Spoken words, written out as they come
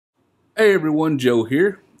Hey everyone, Joe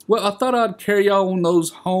here. Well, I thought I'd carry y'all on those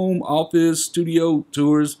home office studio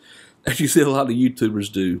tours that you see a lot of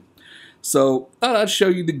YouTubers do. So, I thought I'd show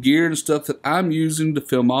you the gear and stuff that I'm using to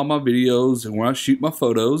film all my videos and where I shoot my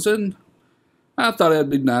photos, and I thought it'd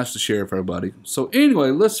be nice to share with everybody. So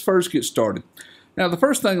anyway, let's first get started. Now, the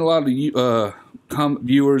first thing a lot of you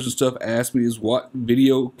viewers and stuff ask me is what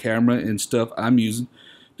video camera and stuff I'm using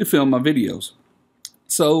to film my videos.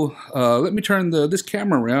 So let me turn this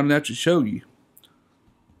camera around and actually show you.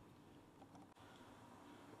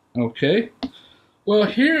 Okay. Well,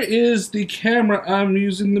 here is the camera I'm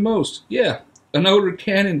using the most. Yeah, an older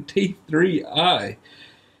Canon T3i.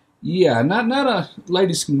 Yeah, not a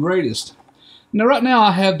latest and greatest. Now, right now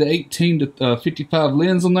I have the 18 to 55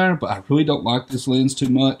 lens on there, but I really don't like this lens too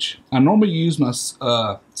much. I normally use my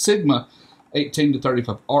Sigma 18 to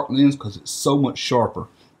 35 art lens because it's so much sharper.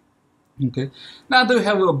 Okay. Now I do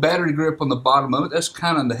have a little battery grip on the bottom of it. That's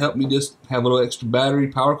kind of to help me just have a little extra battery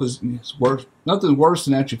power, because it's worse. Nothing worse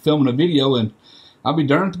than actually filming a video and I'll be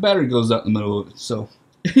darned if the battery goes out in the middle of it. So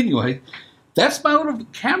anyway, that's my little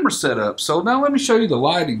camera setup. So now let me show you the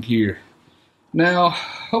lighting here. Now,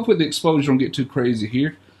 hopefully the exposure won't get too crazy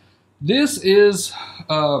here. This is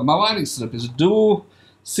my lighting setup. It's a dual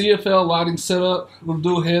CFL lighting setup. Little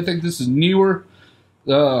dual head. I think this is newer.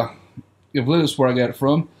 This is where I got it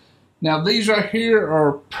from. Now these right here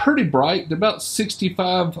are pretty bright. They're about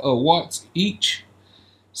 65 watts each.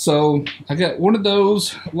 So I got one of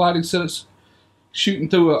those lighting setups shooting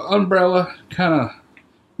through an umbrella, kind of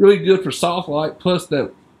really good for soft light. Plus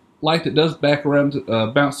that light that does back around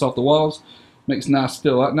to bounce off the walls makes a nice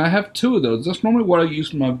fill light. And I have two of those. That's normally what I use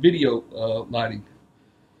for my video lighting.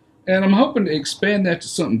 And I'm hoping to expand that to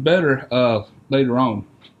something better later on.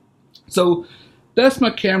 So that's my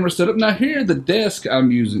camera setup. Now here the desk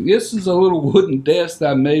I'm using. This is a little wooden desk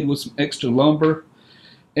that I made with some extra lumber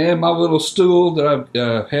and my little stool that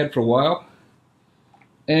I've had for a while.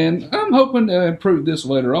 And I'm hoping to improve this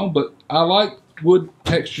later on, but I like wood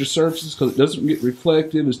texture surfaces because it doesn't get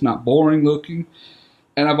reflective, it's not boring looking,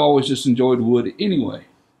 and I've always just enjoyed wood anyway.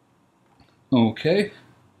 Okay.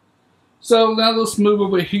 So now let's move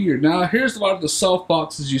over here. Now here's a lot of the soft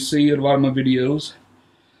boxes you see in a lot of my videos.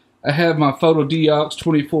 I have my Photo Diox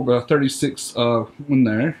 24 by 36 one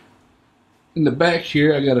there. In the back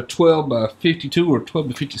here, I got a 12 by 52 or 12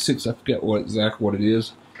 by 56. I forget exactly what it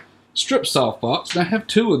is. Strip softbox. And I have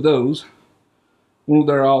two of those. One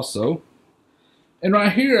there also. And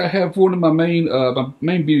right here, I have one of my main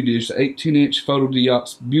beauty dish, the 18-inch Photo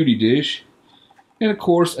Diox beauty dish, and of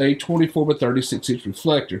course a 24 by 36-inch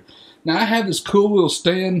reflector. Now I have this cool little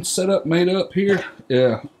stand set up, made up here.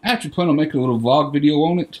 I actually plan on making a little vlog video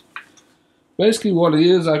on it. Basically what it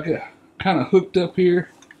is, I got kind of hooked up here.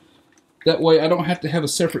 That way I don't have to have a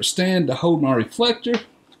separate stand to hold my reflector.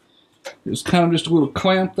 It's kind of just a little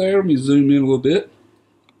clamp there. Let me zoom in a little bit.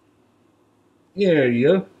 There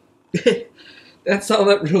you go. That's all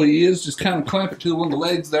that really is. Just kind of clamp it to one of the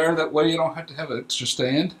legs there. That way you don't have to have an extra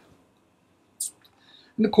stand.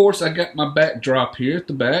 And of course I got my backdrop here at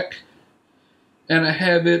the back. And I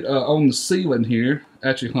have it on the ceiling here.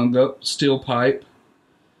 Actually hung up, steel pipe.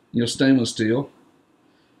 Stainless steel.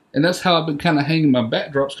 And that's how I've been kind of hanging my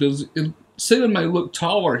backdrops, because the ceiling may look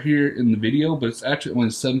taller here in the video, but it's actually only a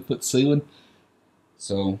 7-foot ceiling.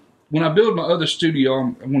 So when I build my other studio,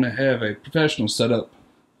 I'm going to have a professional setup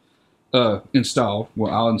installed.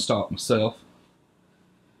 Well, I'll install it myself.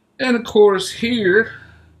 And of course here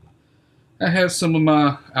I have some of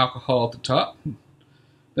my alcohol at the top.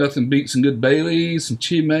 Nothing beats some good Baileys, some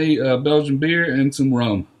Chimay Belgian beer, and some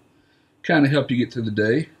rum. Kind of help you get through the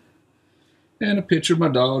day. And a picture of my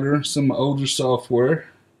daughter, some of my older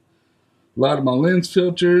software, a lot of my lens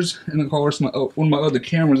filters, and of course one of my other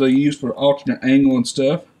cameras I use for alternate angle and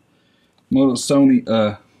stuff. My little Sony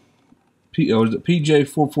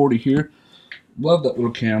PJ440 here. Love that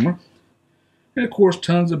little camera. And of course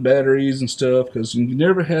tons of batteries and stuff, because you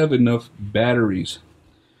never have enough batteries.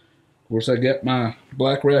 Of course I got my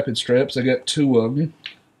black rapid straps. I got two of them.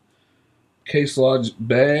 Case Lodge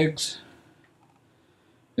bags.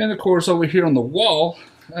 And of course over here on the wall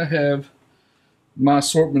I have my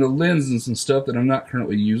assortment of lenses and stuff that I'm not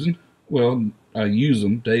currently using. Well, I use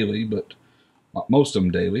them daily, but not most of them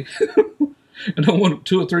daily. I don't want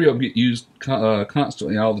 2 or 3 of them get used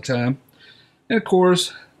constantly all the time. And of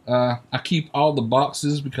course I keep all the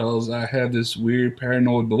boxes because I have this weird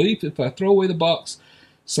paranoid belief if I throw away the box,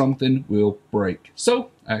 something will break. So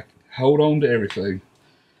I hold on to everything.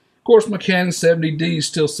 Of course, my Canon 70D is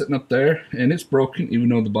still sitting up there, and it's broken, even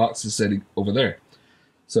though the box is sitting over there.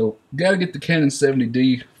 So, got to get the Canon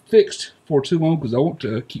 70D fixed for too long, because I want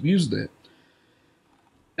to keep using that.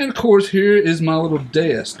 And of course, here is my little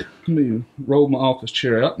desk. Let me roll my office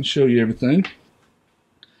chair out and show you everything.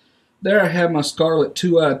 There I have my Scarlett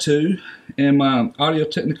 2i2 and my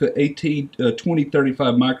Audio-Technica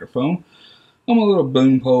AT2035 microphone on my little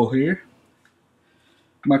boom pole here.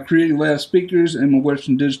 My Creative Lab speakers and my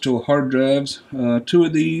Western Digital hard drives. Two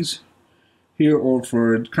of these here are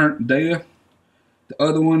for current data. The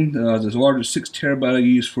other one is as large as 6 terabyte I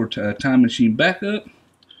use for time machine backup.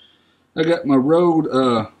 I got my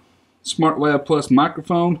Rode Smart Lab Plus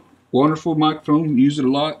microphone. Wonderful microphone, use it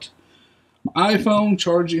a lot. My iPhone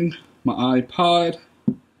charging, my iPod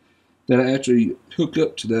that I actually hook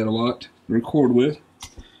up to that a lot, record with.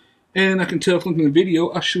 And I can tell from the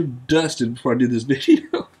video, I should have dusted before I did this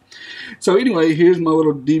video. So anyway, here's my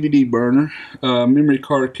little DVD burner, memory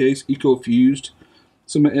card case, eco-fused,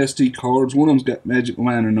 some SD cards. One of them's got Magic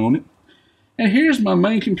Lantern on it. And here's my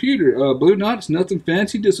main computer. Blue Knot, it's nothing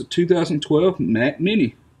fancy, just a 2012 Mac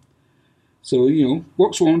Mini. So, you know,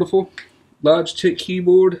 works wonderful. Logitech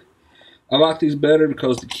keyboard. I like these better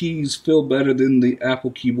because the keys feel better than the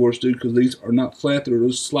Apple keyboards do, because these are not flat, they're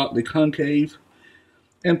just slightly concave.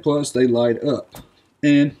 And plus, they light up.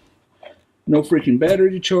 And no freaking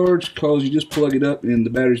battery to charge, because you just plug it up and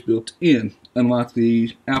the battery's built in. Unlike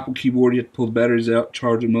the Apple keyboard, you have to pull the batteries out,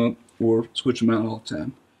 charge them up, or switch them out all the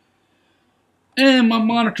time. And my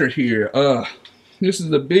monitor here. This is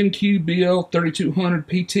the BenQ BL3200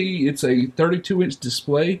 PT. It's a 32-inch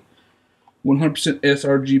display, 100%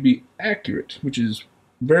 sRGB accurate, which is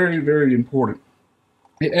very, very important.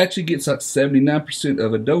 It actually gets like 79%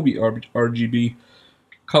 of Adobe RGB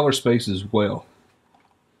color space as well.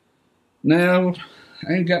 Now,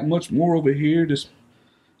 I ain't got much more over here. Just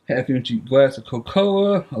half-empty glass of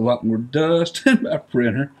Coca-Cola, a lot more dust, and my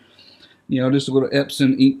printer. You know, just a little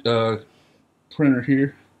Epson ink printer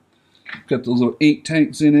here. Got those little ink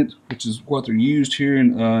tanks in it, which is what they're used here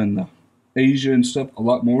in Asia and stuff a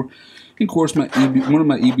lot more. And of course, one of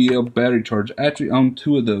my EBL battery chargers. I actually own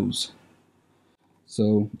 2 of those.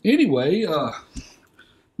 So anyway, let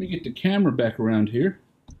me get the camera back around here.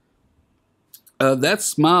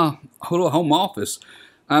 That's my little home office.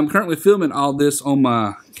 I'm currently filming all this on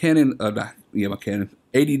my Canon, my Canon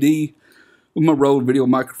 80D with my Rode video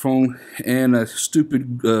microphone and a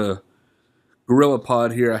stupid Gorilla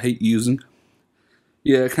Pod here I hate using.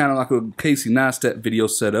 Yeah, kind of like a Casey Neistat video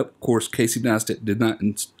setup. Of course, Casey Neistat did not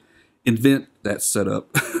invent that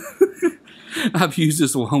setup. I've used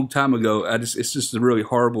this a long time ago. It's just a really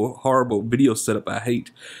horrible video setup I hate.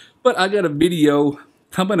 But I got a video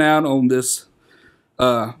coming out on this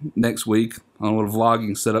next week on a little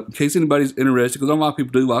vlogging setup in case anybody's interested, because a lot of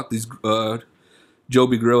people do like these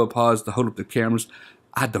Joby Gorilla Pods to hold up their cameras.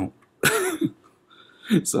 I don't.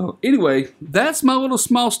 So anyway, that's my little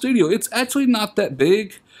small studio. It's actually not that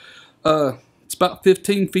big. It's about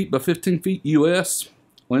 15 feet by 15 feet US,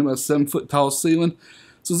 only about 7 foot tall ceiling.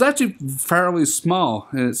 So it's actually fairly small,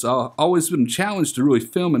 and it's always been a challenge to really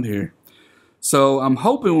film in here. So I'm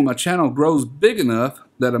hoping when my channel grows big enough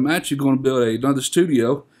that I'm actually going to build another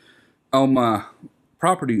studio on my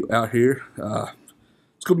property out here.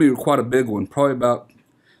 It's going to be quite a big one, probably about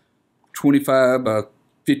 25 by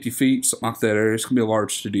 50 feet, something like that area. It's going to be a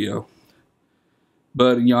large studio.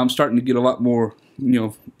 But, you know, I'm starting to get a lot more, you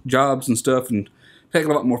know, jobs and stuff, and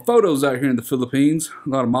taking a lot more photos out here in the Philippines. A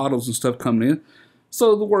lot of models and stuff coming in.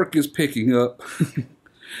 So the work is picking up.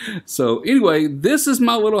 So anyway, this is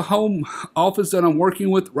my little home office that I'm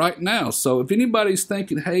working with right now. So if anybody's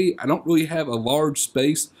thinking, hey, I don't really have a large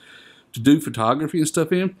space to do photography and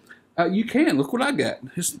stuff in, you can. Look what I got.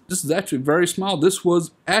 This is actually very small. This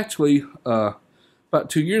was actually about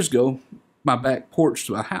 2 years ago my back porch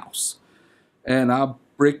to a house. And I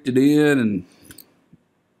bricked it in and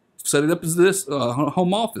set it up as this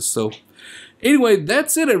home office. So anyway,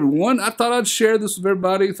 that's it, everyone. I thought I'd share this with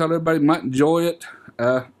everybody. Thought everybody might enjoy it.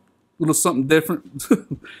 A little something different.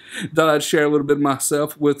 Thought I'd share a little bit of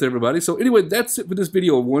myself with everybody. So anyway, that's it for this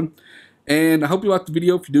video, everyone. And I hope you liked the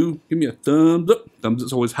video. If you do, give me a thumbs up. Thumbs up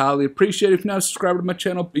is always highly appreciated. If you're not a subscriber to my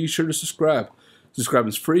channel, be sure to subscribe. Subscribing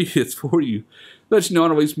is free. It's for you. Let you know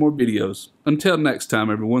when I release more videos. Until next time,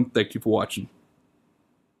 everyone, thank you for watching.